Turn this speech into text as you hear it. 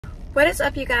What is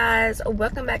up, you guys?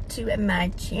 Welcome back to my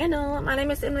channel. My name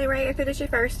is Emily Ray if it is your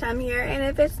first time here, and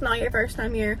if it's not your first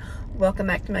time here, welcome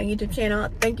back to my YouTube channel.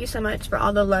 Thank you so much for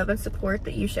all the love and support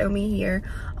that you show me here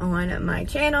on my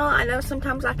channel. I know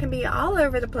sometimes I can be all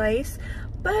over the place,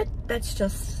 but that's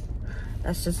just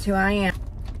who I am.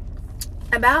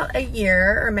 About a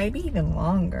year, or maybe even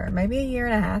longer, maybe a year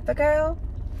and a half ago,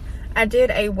 I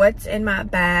did a what's in my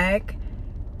bag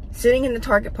sitting in the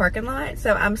Target parking lot.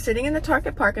 So I'm sitting in the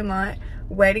Target parking lot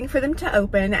waiting for them to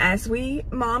open, as we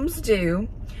moms do,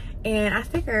 and I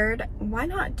figured, why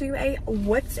not do a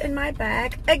what's in my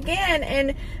bag again?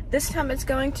 And this time it's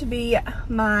going to be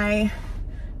my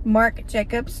Marc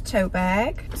Jacobs tote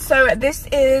bag. So this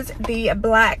is the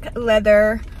black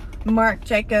leather Marc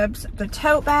Jacobs, the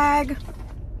tote bag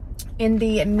in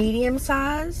the medium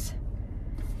size,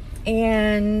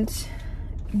 and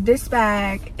this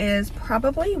bag is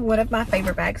probably one of my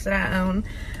favorite bags that I own.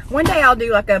 One day I'll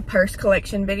do like a purse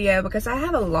collection video because I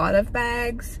have a lot of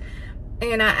bags,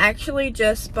 and I actually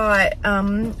just bought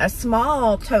a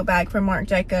small tote bag from Marc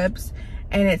Jacobs,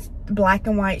 and it's black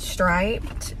and white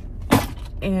striped,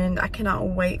 and I cannot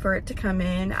wait for it to come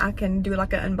in. I can do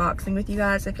like an unboxing with you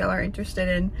guys if y'all are interested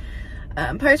in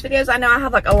purse videos. I know I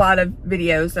have like a lot of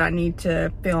videos that I need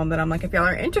to film that I'm like, if y'all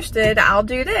are interested, I'll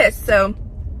do this. So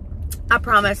I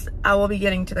promise I will be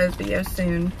getting to those videos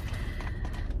soon.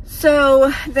 So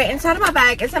the inside of my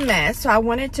bag is a mess, so I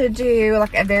wanted to do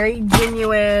like a very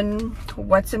genuine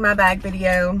what's in my bag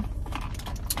video.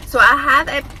 So I have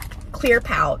a clear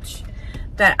pouch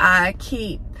that I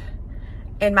keep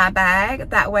in my bag.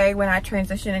 That way when I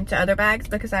transition into other bags,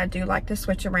 because I do like to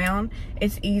switch around,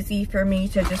 it's easy for me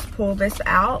to just pull this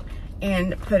out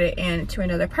and put it into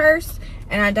another purse,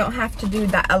 and I don't have to do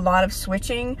that a lot of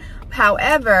switching.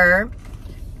 However,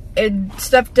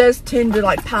 stuff does tend to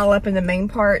like pile up in the main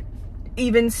part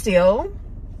even still.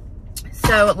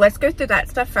 So let's go through that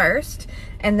stuff first,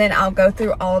 and then I'll go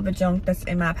through all of the junk that's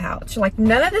in my pouch. Like,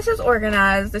 none of this is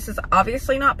organized. This is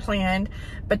obviously not planned,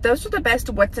 but those are the best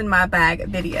what's in my bag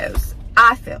videos,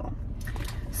 I feel.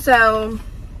 So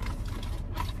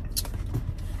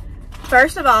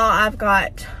first of all, I've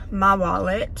got my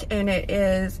wallet, and it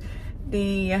is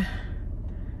the,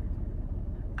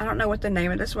 I don't know what the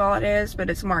name of this wallet is, but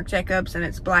it's Marc Jacobs, and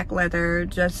it's black leather,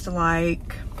 just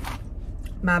like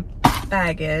my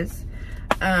bag is.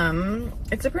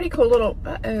 It's a pretty cool little,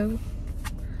 there's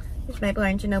my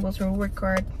Barnes & Noble's reward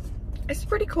card. It's a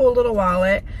pretty cool little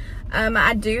wallet.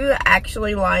 I do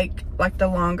actually like the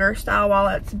longer style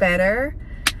wallets better,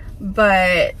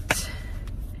 but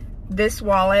this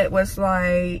wallet was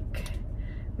like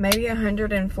maybe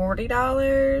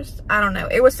 $140. I don't know.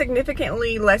 It was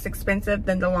significantly less expensive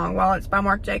than the long wallets by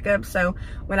Marc Jacobs. So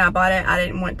when I bought it, I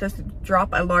didn't want to drop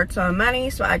a large sum of money.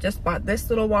 So I just bought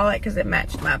this little wallet because it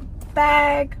matched my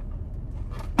bag.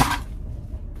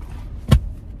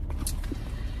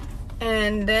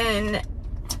 And then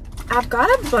I've got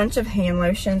a bunch of hand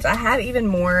lotions. I have even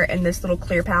more in this little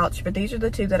clear pouch, but these are the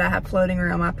two that I have floating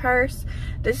around my purse.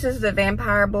 This is the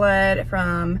Vampire Blood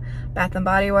from Bath &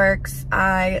 Body Works.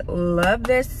 I love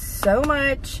this so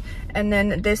much. And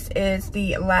then this is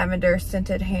the lavender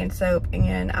scented hand soap,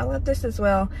 and I love this as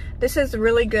well. This is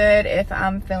really good if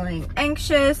I'm feeling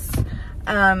anxious.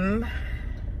 I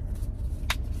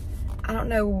don't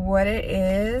know what it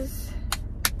is.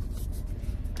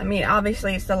 I mean,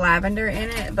 obviously it's the lavender in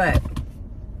it, but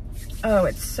oh,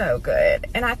 it's so good.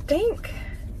 And I think,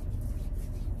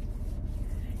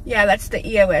 yeah, that's the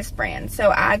EOS brand. So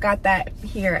I got that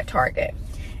here at Target.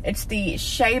 It's the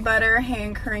Shea Butter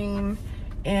hand cream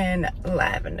in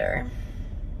lavender.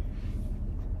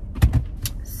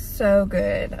 So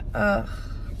good. Ugh.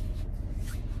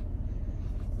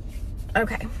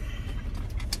 Okay.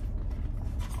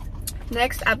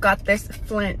 Next, I've got this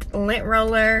Flint lint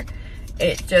roller.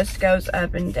 It just goes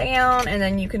up and down, and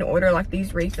then you can order like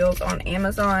these refills on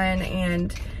Amazon,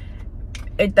 and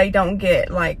they don't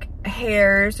get like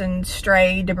hairs and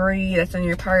stray debris that's in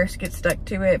your purse get stuck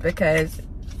to it because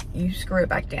you screw it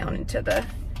back down into the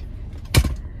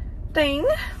thing.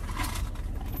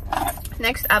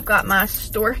 Next, I've got my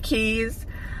store keys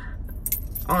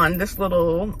on this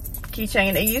little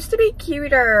keychain. It used to be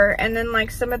cuter, and then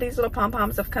like some of these little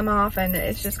pom-poms have come off and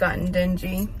it's just gotten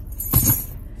dingy.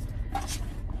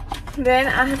 Then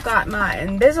I have got my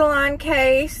Invisalign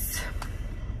case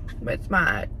with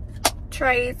my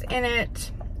trays in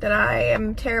it that I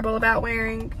am terrible about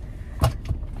wearing.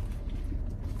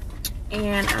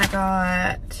 And I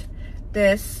got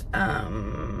this,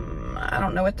 I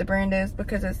don't know what the brand is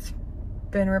because it's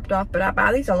been ripped off, but I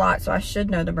buy these a lot, so I should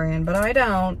know the brand, but I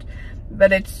don't.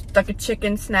 but it's like a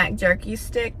chicken snack jerky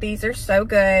stick. These are so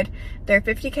good. They're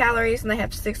 50 calories and they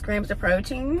have 6 grams of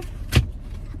protein.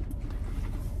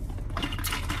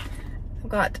 I've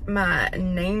got my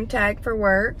name tag for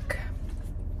work.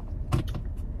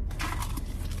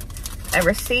 A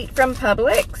receipt from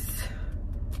Publix.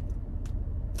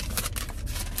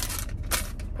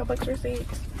 Publix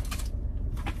receipts.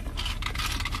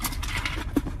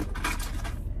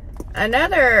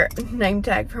 Another name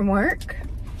tag from work.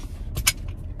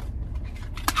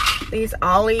 These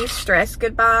Ollie Stress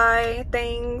Goodbye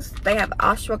things. They have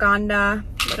ashwagandha.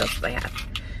 What else do they have?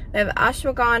 They have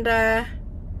ashwagandha,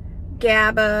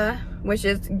 GABA, which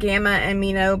is gamma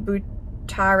amino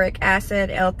butyric acid,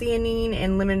 L-theanine,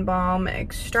 and lemon balm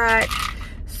extract.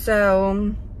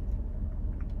 So,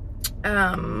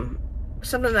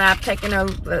 something that I've taken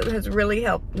that has really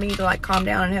helped me to like calm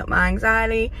down and help my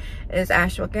anxiety is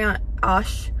ashwagandha.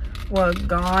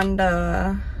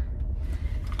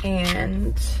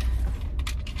 And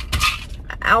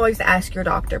I always ask your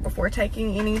doctor before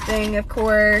taking anything, of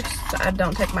course. I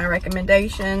don't take my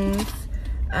recommendations,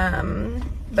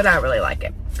 but I really like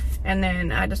it. And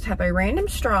then I just have a random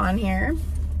straw in here.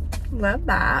 Love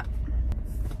that.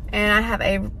 And I have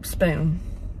a spoon.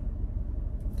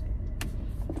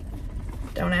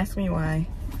 Don't ask me why.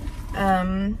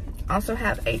 Also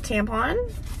have a tampon.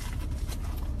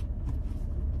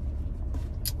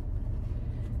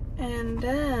 And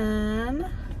then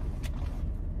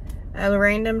a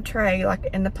random tray like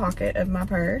in the pocket of my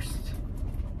purse.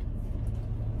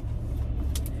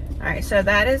 Alright, so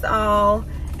that is all.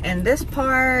 And this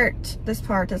part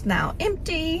is now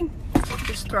empty.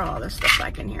 Just throw all this stuff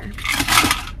back in here.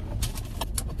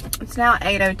 It's now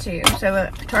 8:02, so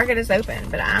Target is open,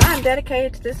 but I'm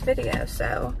dedicated to this video,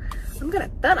 so I'm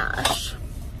gonna finish.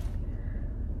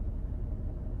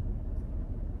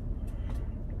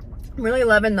 I'm really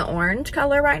loving the orange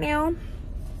color right now.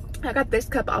 I got this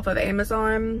cup off of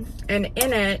Amazon, and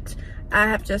in it, I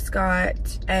have just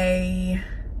got I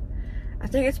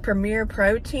think it's Premier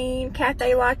Protein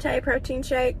Cafe Latte protein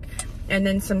shake, and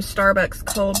then some Starbucks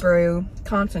cold brew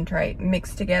concentrate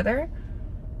mixed together.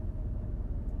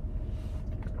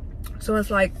 So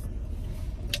it's like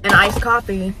an iced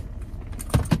coffee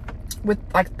with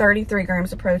like 33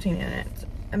 grams of protein in it. It's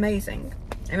amazing.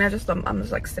 And I'm just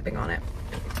like sipping on it.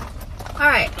 All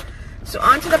right, so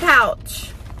onto the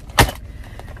pouch.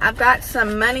 I've got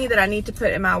some money that I need to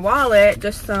put in my wallet,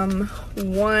 just some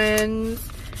ones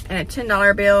and a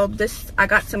 $10 bill. I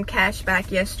got some cash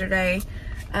back yesterday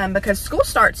because school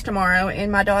starts tomorrow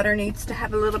and my daughter needs to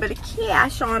have a little bit of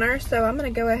cash on her. So I'm gonna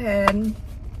go ahead and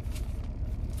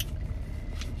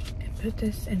put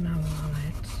this in my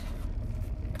wallet.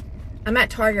 I'm at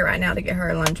Target right now to get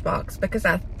her a lunchbox because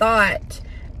I thought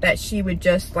that she would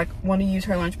just like want to use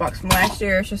her lunchbox from last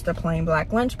year. It's just a plain black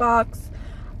lunchbox,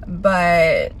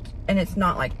 and it's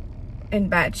not like in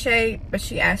bad shape, but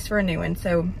she asked for a new one,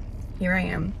 so here I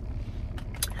am.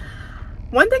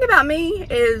 One thing about me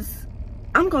is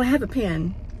I'm gonna have a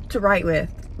pen to write with.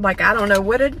 Like, I don't know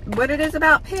what it is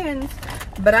about pens,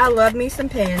 but I love me some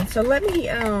pens. So let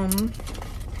me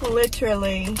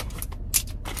literally,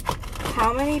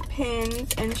 how many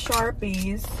pens and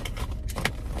Sharpies?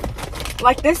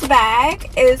 Like, this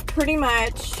bag is pretty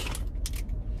much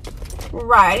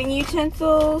writing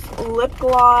utensils, lip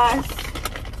gloss.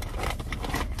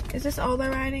 Is this all the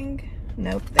writing?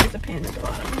 Nope, there's a pen at the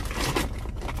bottom.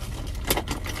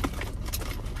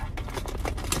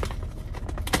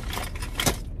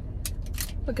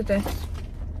 Look at this.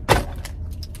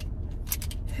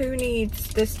 Who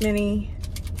needs this many?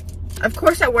 Of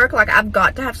course at work, like, I've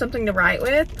got to have something to write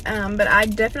with, but I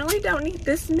definitely don't need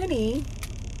this many.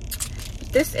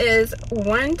 This is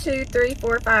 1, 2, 3,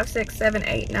 4, 5, 6, 7,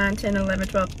 8, 9, 10, 11,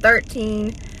 12,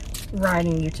 13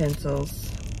 writing utensils.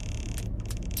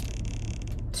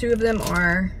 2 of them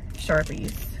are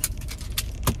Sharpies.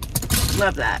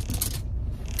 Love that.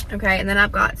 Okay, and then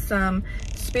I've got some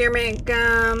spearmint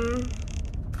gum.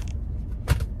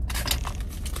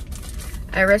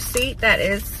 A receipt that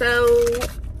is so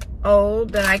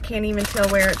old that I can't even tell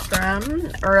where it's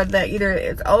from, or that either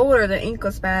it's old or the ink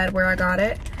was bad where I got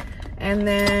it. And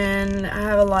then I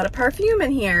have a lot of perfume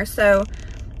in here, so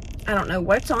I don't know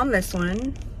what's on this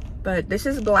one, but this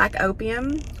is Black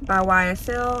Opium by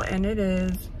YSL, and it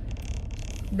is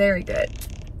very good.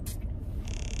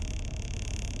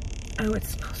 Oh, it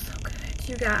smells so good,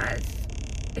 you guys.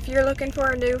 If you're looking for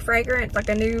a new fragrance, like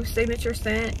a new signature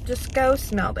scent, just go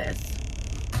smell this.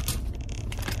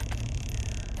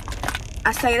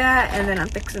 I say that, and then I'm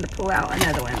fixing to pull out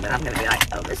another one, but I'm gonna be like,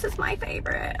 oh, this is my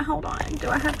favorite. Hold on, do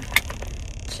I have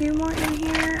 2 more in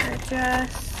here, or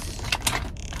just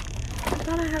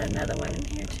thought I had another one in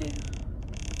here too.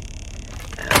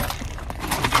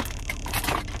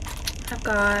 I've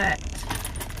got,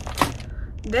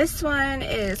 this one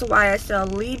is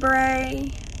YSL Libre.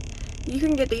 You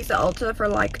can get these at Ulta for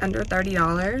like under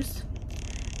 $30.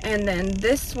 And then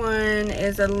this one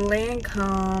is a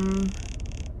Lancome,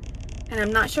 and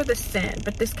I'm not sure the scent,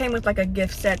 but this came with like a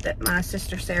gift set that my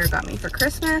sister Sarah got me for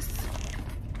Christmas.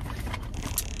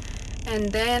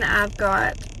 And then I've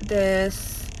got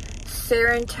this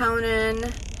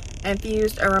serotonin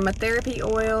infused aromatherapy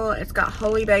oil. It's got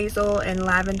holy basil and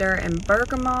lavender and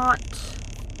bergamot,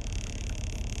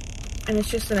 and it's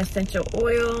just an essential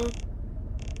oil,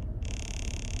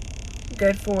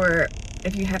 good for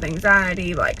if you have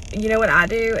anxiety. Like, you know what I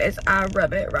do is I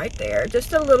rub it right there,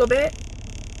 just a little bit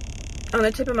on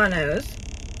the tip of my nose,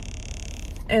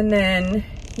 and then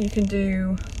you can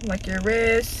do like your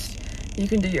wrist, you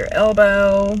can do your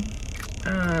elbow,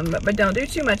 but don't do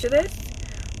too much of this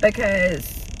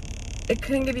because it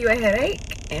can give you a headache.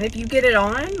 And if you get it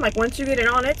on, like once you get it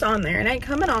on, it's on there and it ain't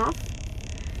coming off.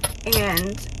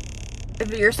 And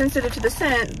if you're sensitive to the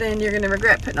scent, then you're gonna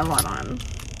regret putting a lot on.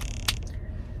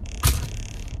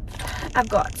 I've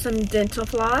got some dental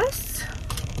floss.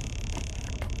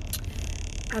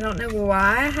 I don't know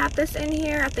why I have this in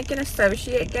here. I think an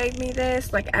associate gave me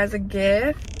this like as a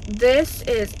gift. This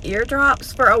is ear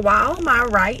drops. For a while, my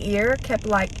right ear kept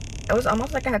like, it was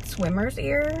almost like I had swimmer's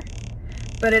ear,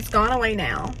 but it's gone away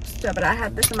now. So, but I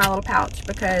have this in my little pouch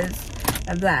because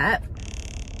of that.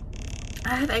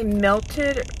 I have a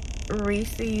melted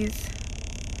Reese's.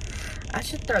 I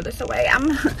should throw this away.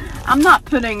 I'm not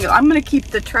putting, I'm gonna keep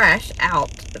the trash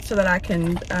out so that I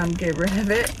can get rid of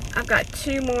it. I've got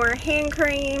two more hand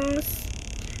creams.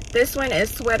 This one is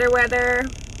Sweater Weather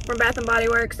from Bath & Body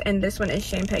Works, and this one is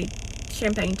Champagne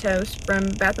Toast from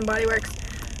Bath & Body Works.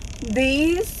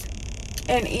 These,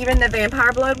 and even the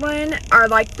Vampire Blood one, are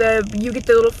like you get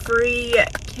the little free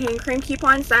hand cream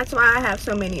coupons. That's why I have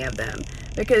so many of them,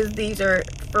 because these are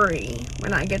free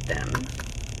when I get them.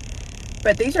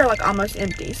 But these are like almost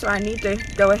empty, so I need to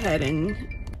go ahead and,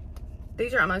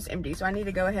 these are almost empty, so I need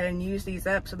to go ahead and use these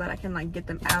up so that I can like get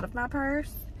them out of my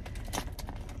purse.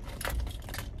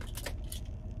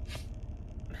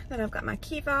 Then I've got my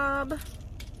key fob.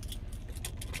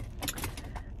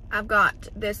 I've got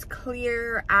this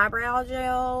clear eyebrow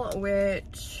gel,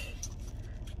 which,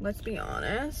 let's be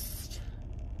honest,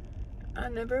 I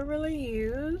never really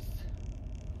use,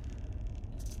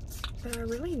 but I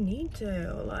really need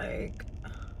to. Like,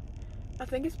 I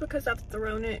think it's because I've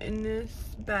thrown it in this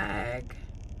bag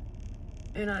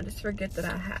and I just forget that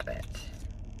I have it.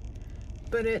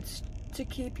 But it's to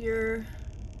keep your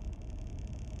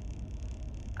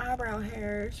eyebrow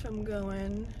hairs from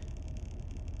going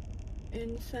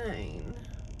insane,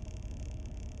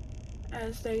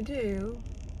 as they do.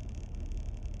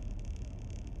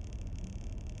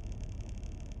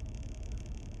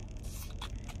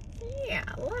 Yeah,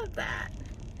 I love that.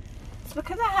 It's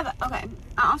because I have a, okay,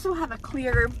 I also have a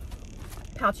clear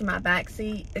pouch in my back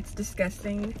seat. It's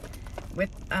disgusting. With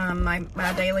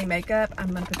my daily makeup,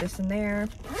 I'm gonna put this in there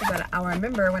so that I'll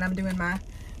remember when I'm doing my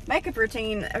makeup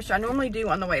routine, which I normally do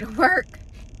on the way to work.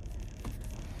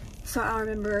 So I'll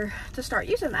remember to start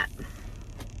using that.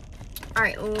 All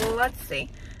right, let's see.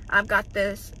 I've got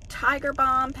this Tiger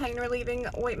Balm pain relieving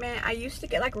ointment. I used to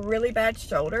get like really bad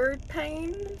shoulder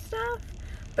pain and stuff,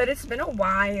 but it's been a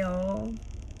while.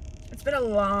 It's been a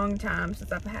long time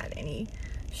since I've had any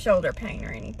shoulder pain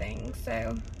or anything.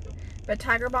 So, but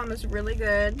Tiger Balm is really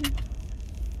good.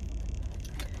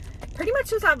 Pretty much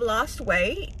since I've lost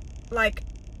weight, like,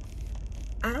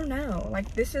 I don't know,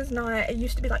 like this is not, it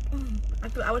used to be like,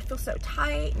 I would feel so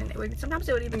tight, and sometimes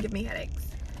it would even give me headaches.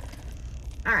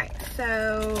 All right,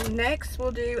 so next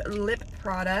we'll do lip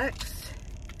products.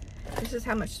 This is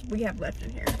how much we have left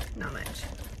in here, not much.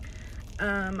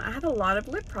 I have a lot of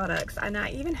lip products, and I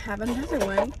even have another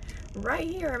one right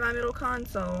here in my middle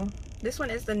console. This one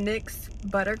is the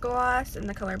NYX Butter Gloss in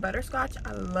the color Butterscotch.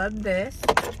 I love this.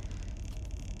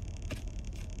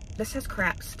 This has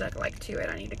crap stuck like to it.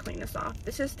 I need to clean this off.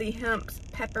 This is the Hemp's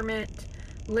Peppermint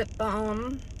Lip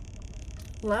Balm.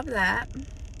 Love that.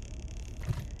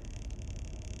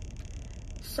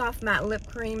 Soft Matte Lip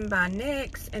Cream by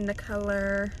NYX in the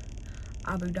color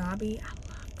Abu Dhabi. I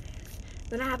love this.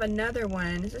 Then I have another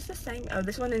one. Is this the same? Oh,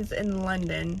 this one is in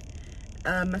London.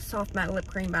 A Soft Matte Lip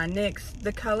Cream by NYX.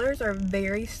 The colors are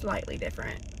very slightly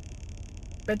different.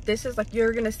 But this is like,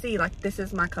 you're going to see, like, this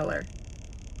is my color.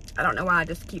 I don't know why I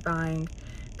just keep buying.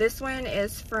 This one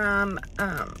is from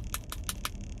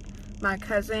my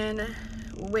cousin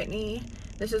Whitney.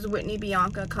 This is Whitney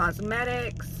Bianca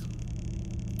Cosmetics,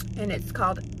 and it's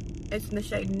called It's in the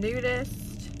shade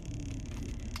Nudist.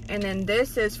 And then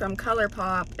this is from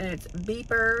ColourPop, and it's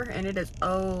Beeper, and it is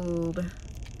old.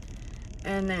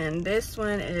 And then this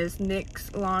one is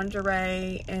NYX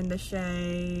Lingerie in the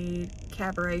shade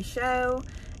Cabaret Show.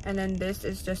 And then this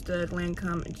is just a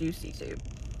Lancome Juicy Tube.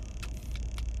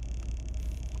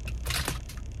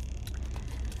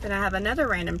 Then I have another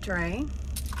random tray.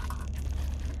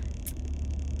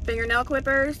 Fingernail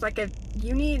clippers. Like, if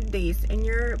you need these in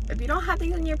your, if you don't have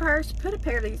these in your purse, put a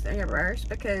pair of these in your purse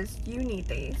because you need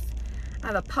these. I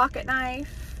have a pocket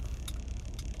knife.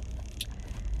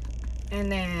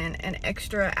 And then an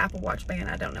extra Apple Watch band.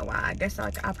 I don't know why. I guess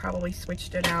I probably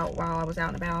switched it out while I was out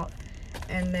and about.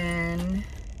 And then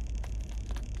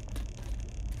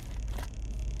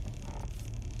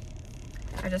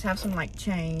I just have some like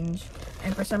change.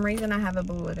 And for some reason I have a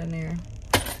bullet in there.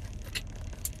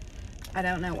 I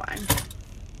don't know why.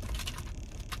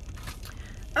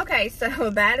 Okay, so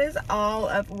that is all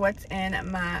of what's in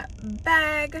my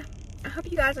bag. I hope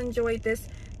you guys enjoyed this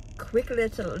quick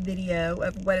little video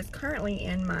of what is currently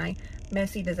in my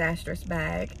messy, disastrous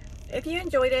bag. If you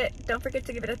enjoyed it, don't forget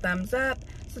to give it a thumbs up.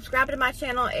 Subscribe to my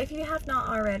channel if you have not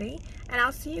already. And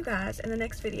I'll see you guys in the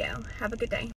next video. Have a good day.